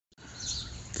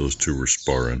those two were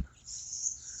sparring.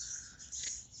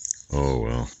 Oh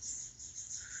well.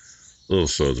 A little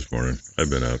slow this morning.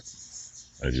 I've been up.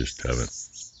 I just haven't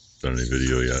done any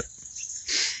video yet.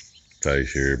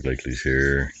 Ty's here, Blakely's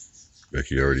here.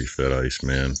 Becky already fed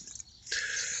Iceman.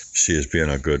 She is being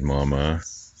a good mama,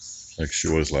 like she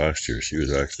was last year. She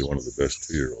was actually one of the best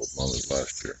 2-year-old mamas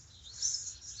last year.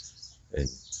 And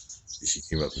she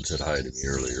came up and said hi to me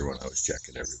earlier when I was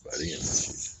checking everybody, and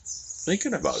she's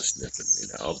thinking about sniffing me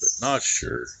now, but not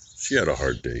sure. She had a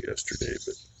hard day yesterday,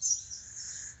 but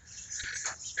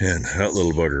man, that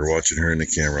little bugger watching her in the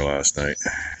camera last night.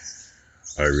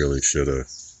 I really should have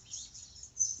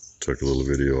took a little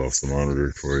video off the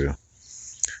monitor for you.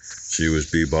 She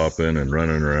was bebopping and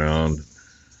running around,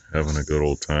 having a good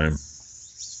old time.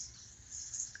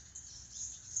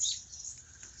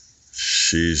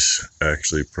 She's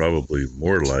actually probably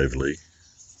more lively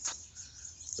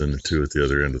than the two at the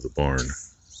other end of the barn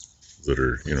that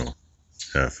are, you know,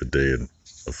 half a day and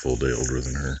a full day older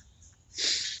than her.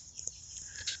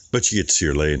 But you get to see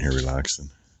her laying here relaxing.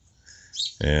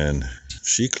 And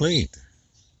she cleaned.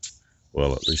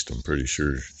 Well, at least I'm pretty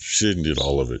sure she didn't do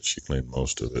all of it. She cleaned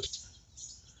most of it,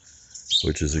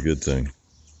 which is a good thing.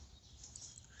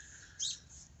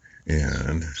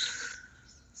 And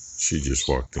she just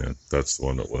walked in. That's the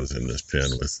one that was in this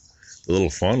pen with the little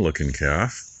fawn-looking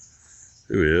calf.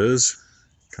 Who is?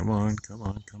 Come on, come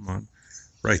on, come on.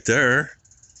 Right there.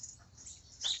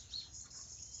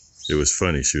 It was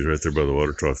funny. She was right there by the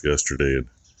water trough yesterday, and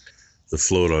the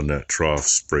float on that trough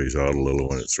sprays out a little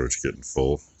when it starts getting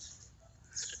full.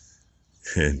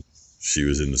 And she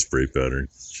was in the spray pattern.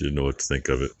 She didn't know what to think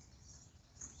of it.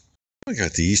 I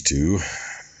got these two.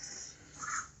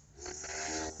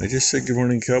 I just said good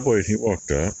morning, Cowboy, and he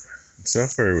walked up. And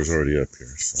Sapphire was already up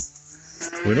here, so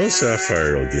we know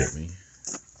Sapphire will get me.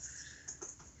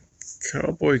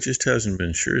 Cowboy just hasn't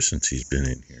been sure since he's been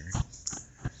in here.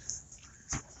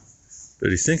 But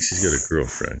he thinks he's got a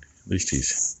girlfriend. At least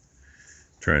he's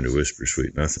trying to whisper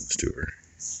sweet nothings to her.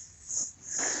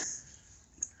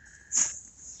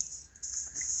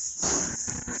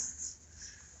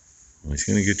 Well, he's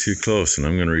going to get too close, and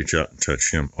I'm going to reach out and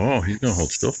touch him. Oh, he's going to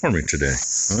hold still for me today.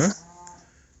 Huh?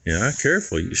 Yeah,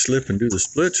 careful. You slip and do the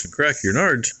splits and crack your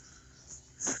nards.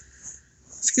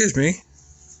 Excuse me.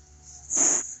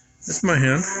 That's my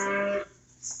hand.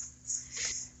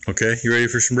 Okay, you ready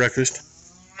for some breakfast?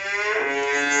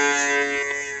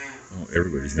 Oh,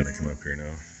 everybody's going to come up here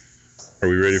now. Are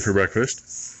we ready for breakfast?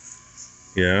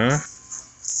 Yeah.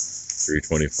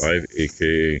 325,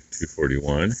 aka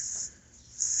 241.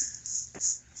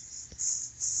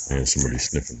 And somebody's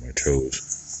sniffing my toes.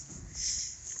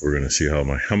 We're going to see how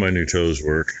my new toes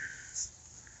work.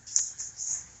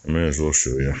 I may as well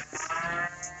show you.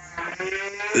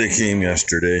 They came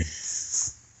yesterday.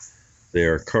 They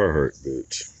are Carhartt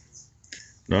boots.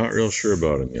 Not real sure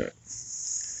about them yet.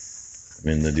 I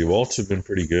mean, the DeWalt's have been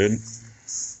pretty good.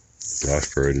 This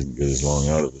last pair I didn't get as long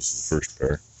out of as the first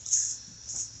pair.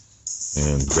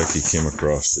 And Becky came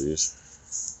across these.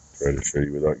 Try to show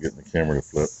you without getting the camera to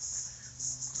flip.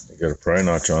 They got a pry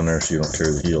notch on there so you don't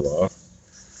tear the heel off.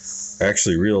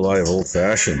 Actually, real live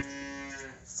old-fashioned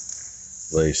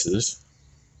laces.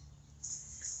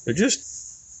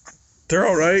 They're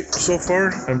all right so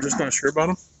far. I'm just not sure about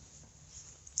them.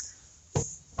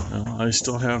 I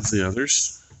still have the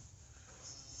others.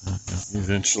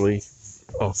 Eventually,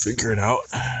 I'll figure it out.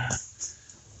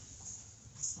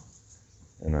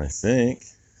 And I think,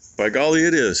 by golly,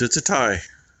 it is. It's a tie.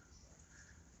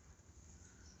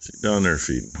 She's down there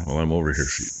feeding while I'm over here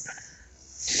feeding.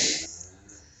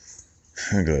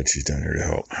 I'm glad she's down here to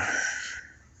help.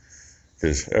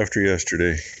 Because after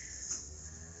yesterday,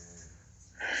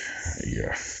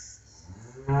 yeah,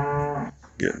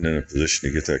 getting in a position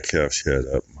to get that calf's head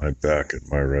up, my back and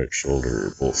my right shoulder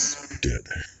are both dead.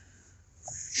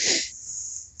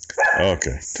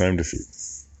 Okay, time to feed.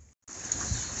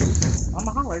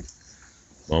 Mama hollered.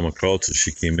 Mama called, so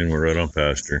she came in. We're right on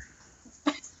past her.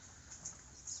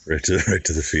 Right to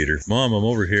the feeder. Mom, I'm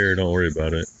over here. Don't worry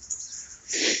about it.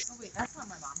 Oh wait, that's not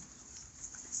my mom.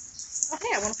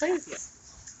 Okay, I want to play with you.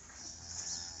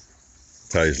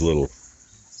 Ty's little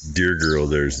dear girl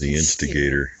there's the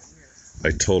instigator. I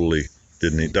totally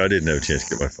didn't have a chance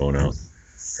to get my phone out.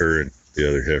 Her and the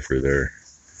other heifer there.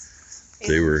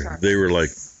 They were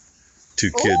like two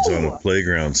kids on a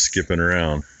playground skipping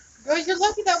around. Girl, you're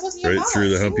lucky that wasn't your mom. Right through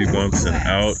the humpy bumps and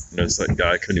out. And it's like,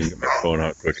 I couldn't even get my phone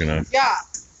out quick enough. Yeah.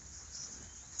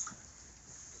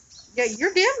 Yeah,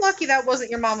 you're damn lucky that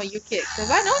wasn't your mama you kicked,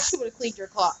 because I know she would have cleaned your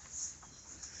clock.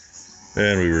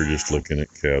 And we were just looking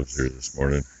at calves here this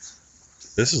morning.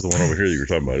 This is the one over here that you were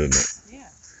talking about, isn't it? Yeah.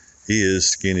 he is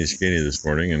skinny this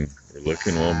morning, and we're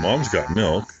looking. Well, Mom's got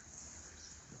milk,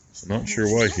 so not sure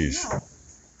why he's.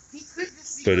 He could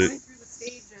just be But going through the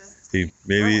stage of he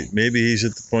maybe he's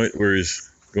at the point where he's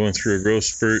going through a growth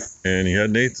spurt, and he had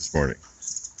an 8 this morning.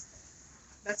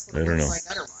 That's what I it don't looks know. like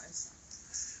otherwise.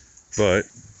 But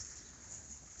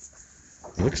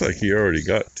it looks like he already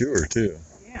got 2 or 2.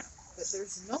 Yeah, but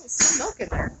there's some milk in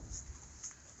there.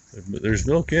 There's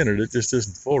milk in it. It just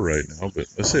isn't full right now. But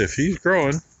let's say if he's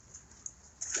growing,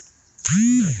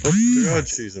 hope to God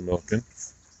she's a milking.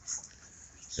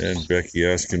 And Becky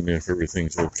asking me if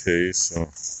everything's okay, so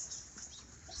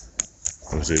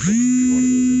I was able to do one of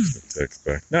those instant texts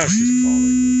back. Now she's calling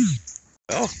me.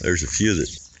 Well, there's a few that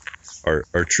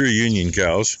are true union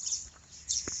cows,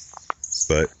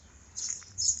 but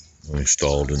only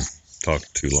stalled and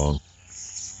talked too long.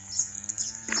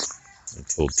 I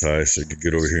told Ty, so I could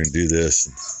get over here and do this,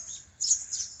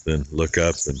 and then look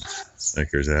up, and I think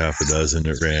there's a half a dozen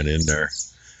that ran in there.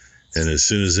 And as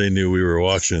soon as they knew we were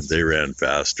watching, they ran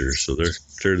faster, so they're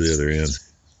to the other end.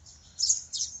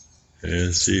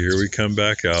 And see, here we come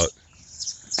back out,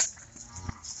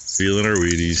 feeling our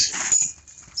Wheaties.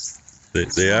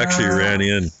 They actually ran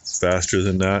in faster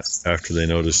than that after they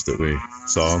noticed that we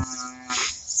saw them.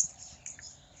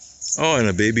 Oh, and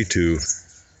a baby too.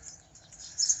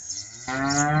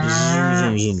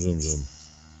 Zoom, zoom, zoom, zoom, zoom.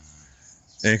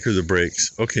 Anchor the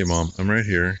brakes. Okay, Mom, I'm right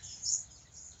here.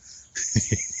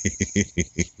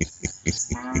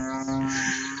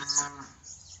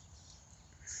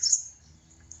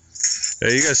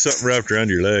 Hey, you got something wrapped around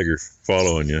your leg or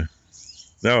following you.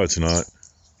 No, it's not.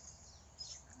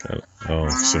 Oh,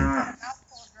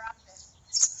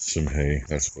 some hay.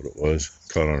 That's what it was.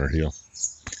 Caught on her heel.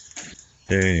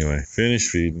 Anyway, finish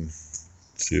feeding.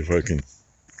 See if I can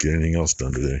get anything else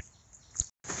done today.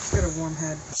 She's got a warm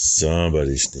head.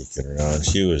 Somebody's sneaking around.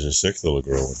 She was a sick little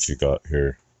girl when she got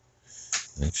here.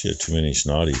 I think she had too many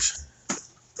snotties.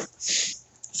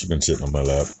 She's been sitting on my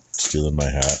lap, stealing my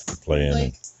hat and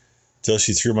playing, until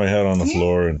she threw my hat on the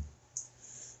floor, and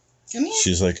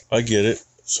she's like, I get it.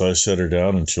 So I set her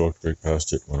down, and she walked right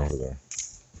past it and went over there.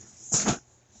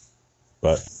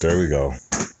 But there we go.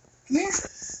 Come here.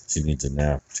 She needs a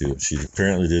nap, too. She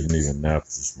apparently didn't even nap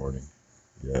this morning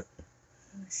yet.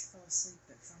 She fell asleep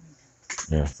at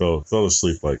Farmington. Yeah, fell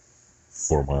asleep like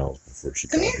 4 miles before she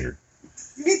got here.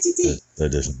 That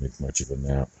doesn't make much of a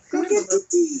nap. Go get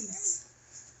Titi.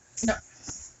 No.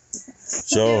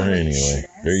 So anyway,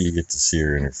 there you get to see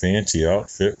her in her fancy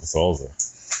outfit with all the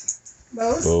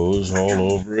bows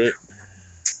all over it.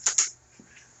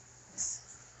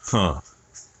 Huh.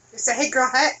 Say, hey girl,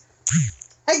 hey.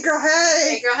 Hey girl, hey.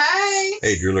 Hey girl, hey.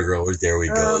 Hey, driller girl, there we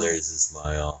go. There's a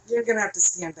smile. You're gonna have to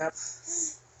stand up.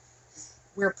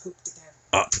 We're pooped again.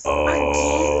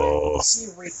 Uh-oh. She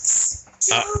reeks.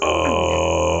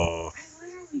 Uh-oh. I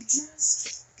literally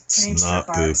just changed Snot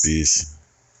poopies.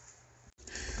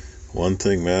 One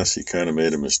thing Massey kind of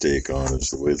made a mistake on is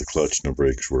the way the clutch and the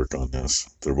brakes work on this.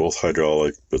 They're both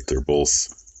hydraulic, but they're both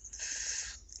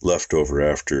leftover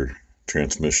after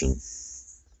transmission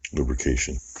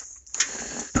lubrication.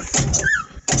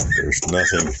 There's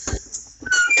nothing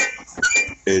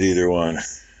in either one.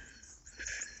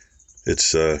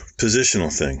 It's a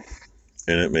positional thing,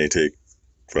 and it may take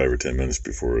 5 or 10 minutes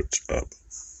before it's up.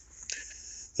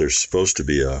 There's supposed to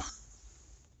be a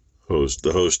hose.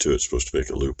 The hose to it's supposed to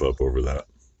make a loop up over that.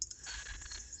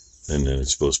 And then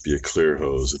it's supposed to be a clear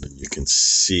hose, and then you can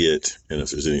see it, and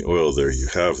if there's any oil there, you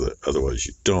have that. Otherwise,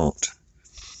 you don't.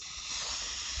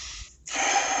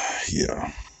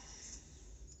 Yeah.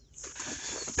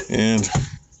 And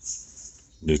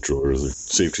neutral or the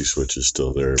safety switch is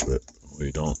still there, but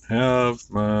we don't have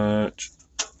much.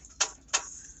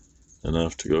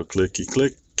 Enough to go clicky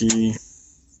clicky.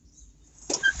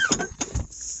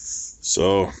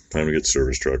 So, time to get the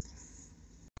service truck.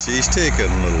 She's taking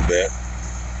a little bit.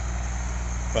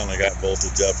 Finally got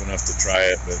voltage up enough to try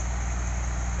it, but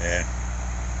yeah,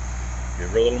 give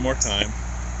her a little more time.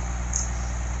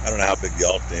 I don't know how big the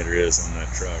alternator is on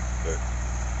that truck, but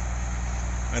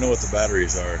I know what the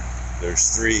batteries are.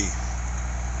 There's 3.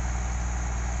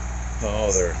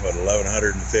 Oh, they're what,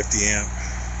 1150 amp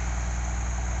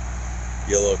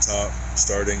yellow top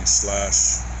starting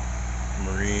 /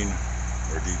 marine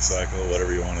or deep cycle,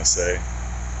 whatever you want to say.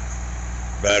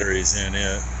 Batteries in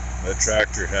it. That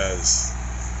tractor has,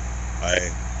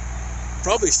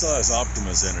 probably still has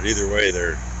Optimas in it. Either way,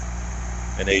 they're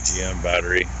an AGM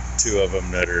battery. 2 of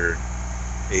them that are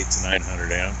 800 to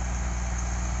 900 amp.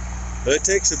 But it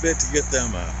takes a bit to get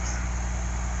them up.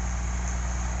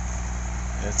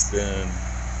 It's been,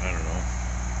 I don't know,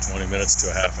 20 minutes to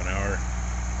a half an hour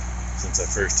since I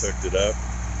first hooked it up.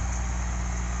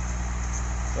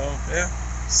 So, yeah,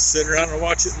 sit around and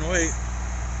watch it and wait.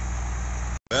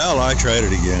 Well, I tried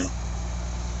it again.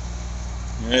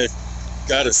 It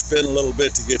got to spin a little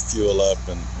bit to get fuel up,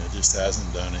 and it just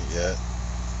hasn't done it yet.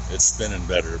 It's spinning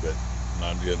better, but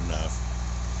not good enough.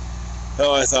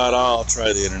 So I thought, oh, I'll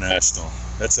try the International.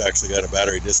 That's actually got a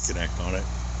battery disconnect on it.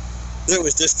 It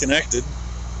was disconnected.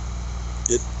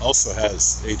 It also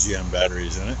has AGM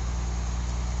batteries in it.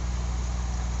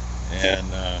 And,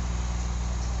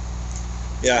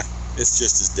 yeah, it's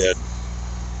just as dead.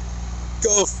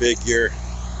 Go figure.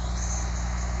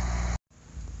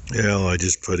 Yeah, well, I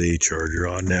just put a charger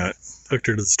on that. Hooked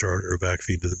her to the starter,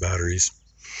 backfeed to the batteries.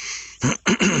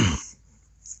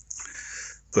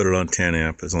 Put it on 10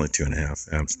 amp. It's only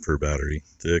 2.5 amps per battery.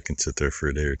 It can sit there for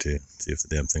a day or two. See if the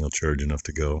damn thing will charge enough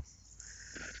to go.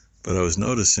 But I was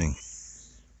noticing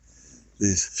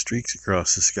these streaks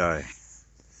across the sky.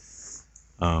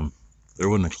 There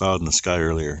wasn't a cloud in the sky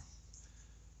earlier.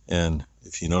 And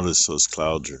if you notice, those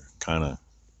clouds are kind of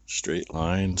straight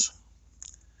lines.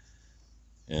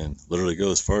 And literally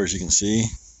go as far as you can see.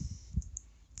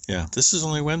 Yeah, this is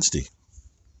only Wednesday.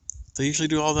 They usually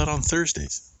do all that on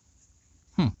Thursdays.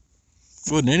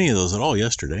 Wasn't any of those at all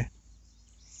yesterday.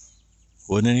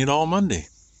 Wasn't any at all Monday.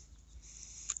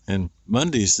 And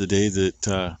Monday's the day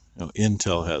that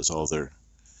Intel has all their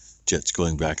jets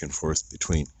going back and forth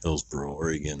between Hillsboro,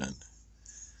 Oregon, and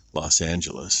Los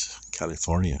Angeles,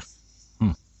 California.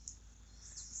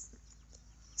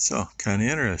 So, kind of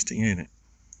interesting, ain't it?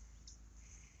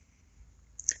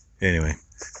 Anyway,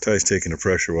 Ty's taking a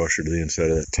pressure washer to the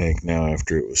inside of that tank now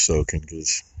after it was soaking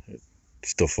because it's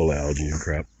still full of algae and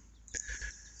crap.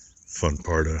 Fun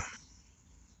part of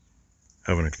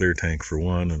having a clear tank for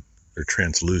one, and or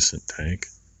translucent tank.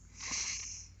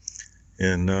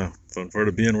 And fun part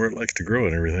of being where it likes to grow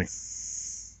and everything.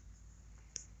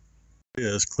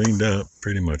 Yeah, it's cleaned up,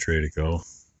 pretty much ready to go.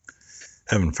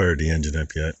 Haven't fired the engine up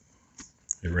yet.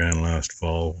 It ran last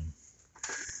fall.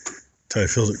 Ty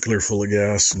filled it clear full of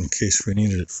gas in case we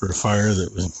needed it for a fire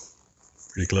that was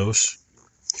pretty close.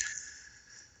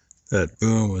 That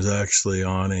boom was actually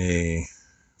on a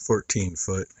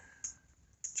 14-foot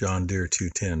John Deere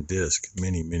 210 disc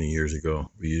many years ago.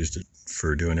 We used it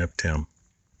for doing EPTEM.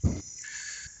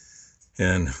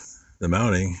 And the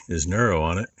mounting is narrow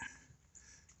on it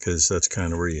because that's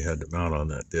kind of where you had to mount on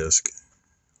that disc.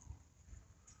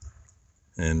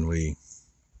 And we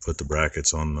put the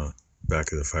brackets on the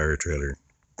back of the fire trailer,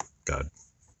 God,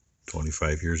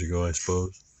 25 years ago, I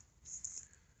suppose.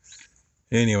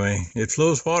 Anyway, it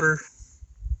flows water.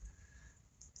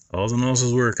 All the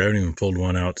nozzles work. I haven't even pulled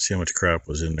one out to see how much crap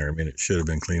was in there. I mean, it should have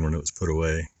been clean when it was put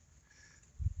away.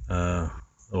 The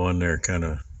one there kind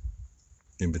of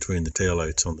in between the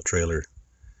taillights on the trailer,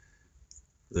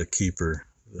 the keeper,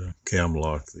 the cam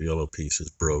lock, the yellow piece is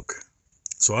broke.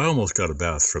 So I almost got a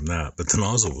bath from that, but the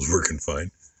nozzle was working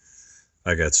fine.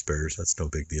 I got spares. That's no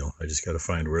big deal. I just got to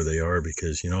find where they are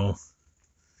because, you know,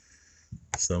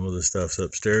 some of the stuff's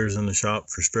upstairs in the shop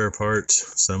for spare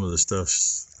parts. Some of the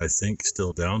stuff's, I think,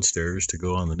 still downstairs to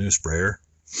go on the new sprayer.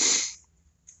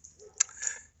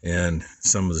 And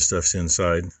some of the stuff's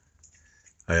inside.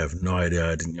 I have no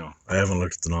idea. I haven't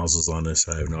looked at the nozzles on this.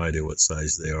 I have no idea what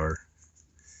size they are.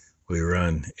 We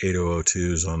run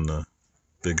 8002s on the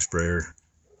big sprayer,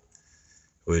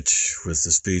 which with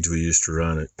the speeds we used to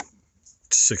run at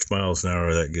 6 miles an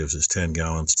hour, that gives us 10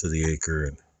 gallons to the acre,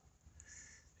 and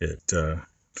at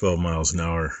 12 miles an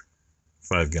hour,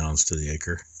 5 gallons to the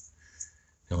acre.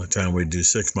 The only time we'd do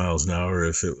 6 miles an hour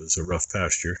if it was a rough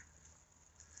pasture.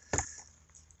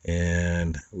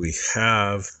 And we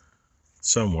have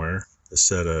somewhere a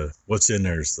set of, what's in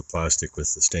there is the plastic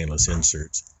with the stainless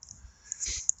inserts,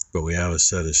 but we have a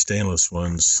set of stainless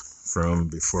ones from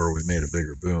before we made a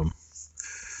bigger boom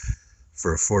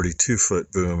for a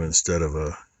 42-foot boom instead of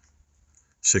a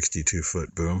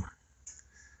 62-foot boom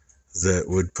that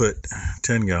would put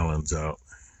 10 gallons out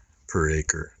per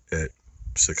acre at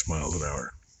 6 miles an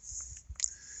hour.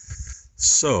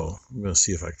 So I'm going to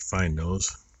see if I can find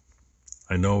those.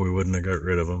 I know we wouldn't have got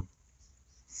rid of them.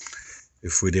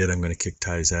 If we did, I'm going to kick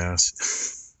Ty's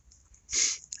ass.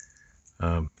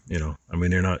 You know, I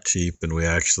mean, they're not cheap, and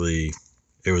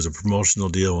it was a promotional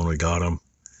deal when we got them.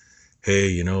 Hey,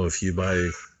 you know, if you buy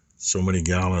so many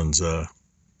gallons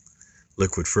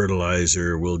liquid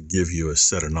fertilizer, we'll give you a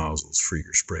set of nozzles for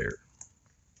your sprayer.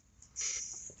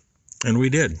 And we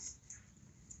did.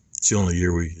 It's the only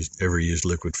year we ever used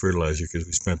liquid fertilizer because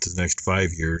we spent the next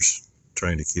 5 years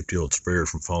trying to keep the old sprayer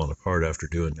from falling apart after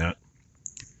doing that.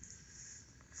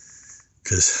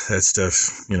 Because that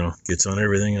stuff, you know, gets on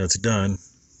everything that's done.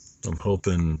 I'm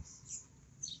hoping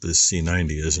this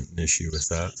C90 isn't an issue with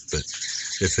that, but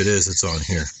if it is, it's on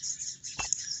here.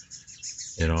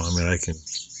 You know, I mean, I can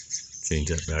change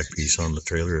that back piece on the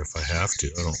trailer if I have to.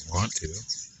 I don't want to.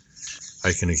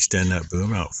 I can extend that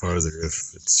boom out farther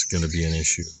if it's going to be an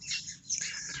issue.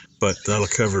 But that'll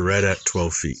cover right at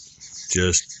 12 feet,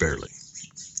 just barely.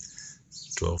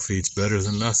 12 feet's better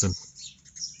than nothing.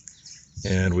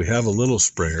 And we have a little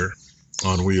sprayer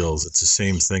on wheels. It's the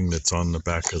same thing that's on the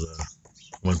back of the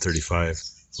 135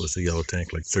 with the yellow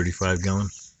tank, like 35 gallon.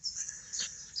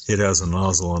 It has a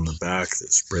nozzle on the back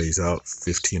that sprays out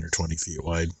 15 or 20 feet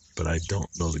wide, but I don't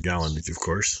know the gallonage, of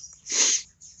course.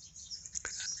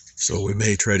 So we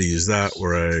may try to use that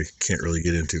where I can't really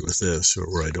get into with this, or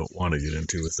where I don't want to get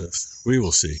into with this. We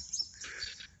will see.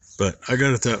 But I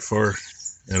got it that far,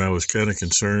 and I was kind of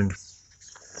concerned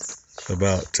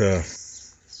about a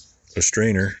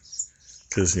strainer,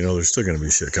 because, you know, there's still going to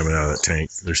be shit coming out of that tank.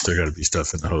 There's still got to be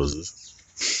stuff in the hoses.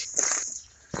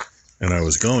 And I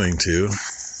was going to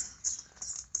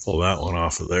pull that one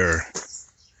off of there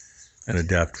and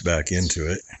adapt back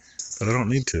into it, but I don't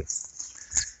need to,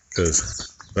 because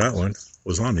that one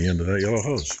was on the end of that yellow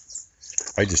hose.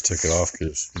 I just took it off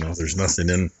because, you know, there's nothing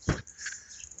in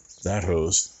that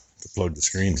hose to plug the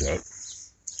screens out,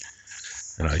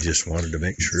 and I just wanted to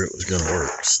make sure it was going to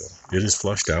work. So it is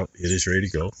flushed out. It is ready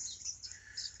to go,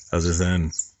 other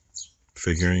than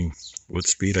figuring what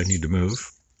speed I need to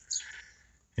move.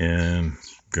 And I'm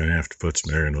going to have to put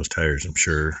some air in those tires, I'm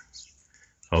sure.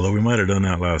 Although we might have done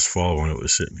that last fall when it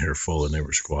was sitting here full and they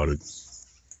were squatted.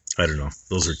 I don't know.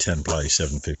 Those are 10 ply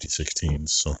 750 16s,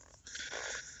 so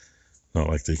not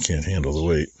like they can't handle the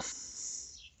weight.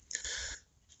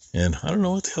 And I don't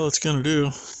know what the hell it's going to do.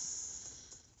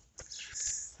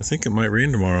 I think it might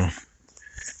rain tomorrow.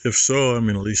 If so, I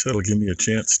mean, at least that'll give me a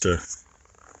chance to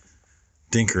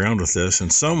dink around with this.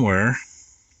 And somewhere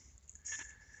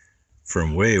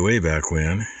from way, way back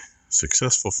when,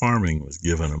 Successful Farming was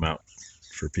giving them out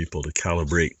for people to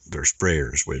calibrate their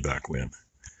sprayers way back when.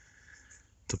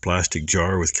 It's a plastic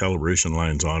jar with calibration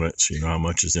lines on it, so you know how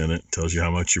much is in it. It tells you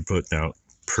how much you're putting out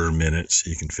per minute, so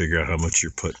you can figure out how much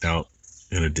you're putting out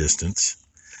in a distance.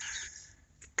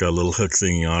 Got a little hook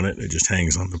thingy on it. It just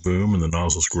hangs on the boom, and the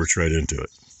nozzle squirts right into it.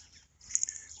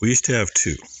 We used to have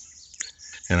two,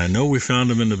 and I know we found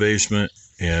them in the basement,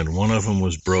 and one of them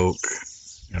was broke,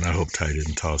 and I hope Ty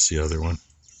didn't toss the other one.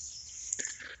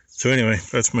 So anyway,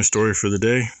 that's my story for the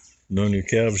day. No new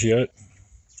calves yet.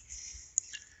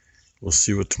 We'll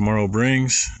see what tomorrow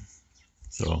brings.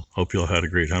 So hope you all had a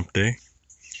great hump day.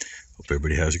 Hope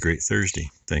everybody has a great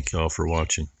Thursday. Thank you all for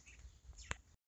watching.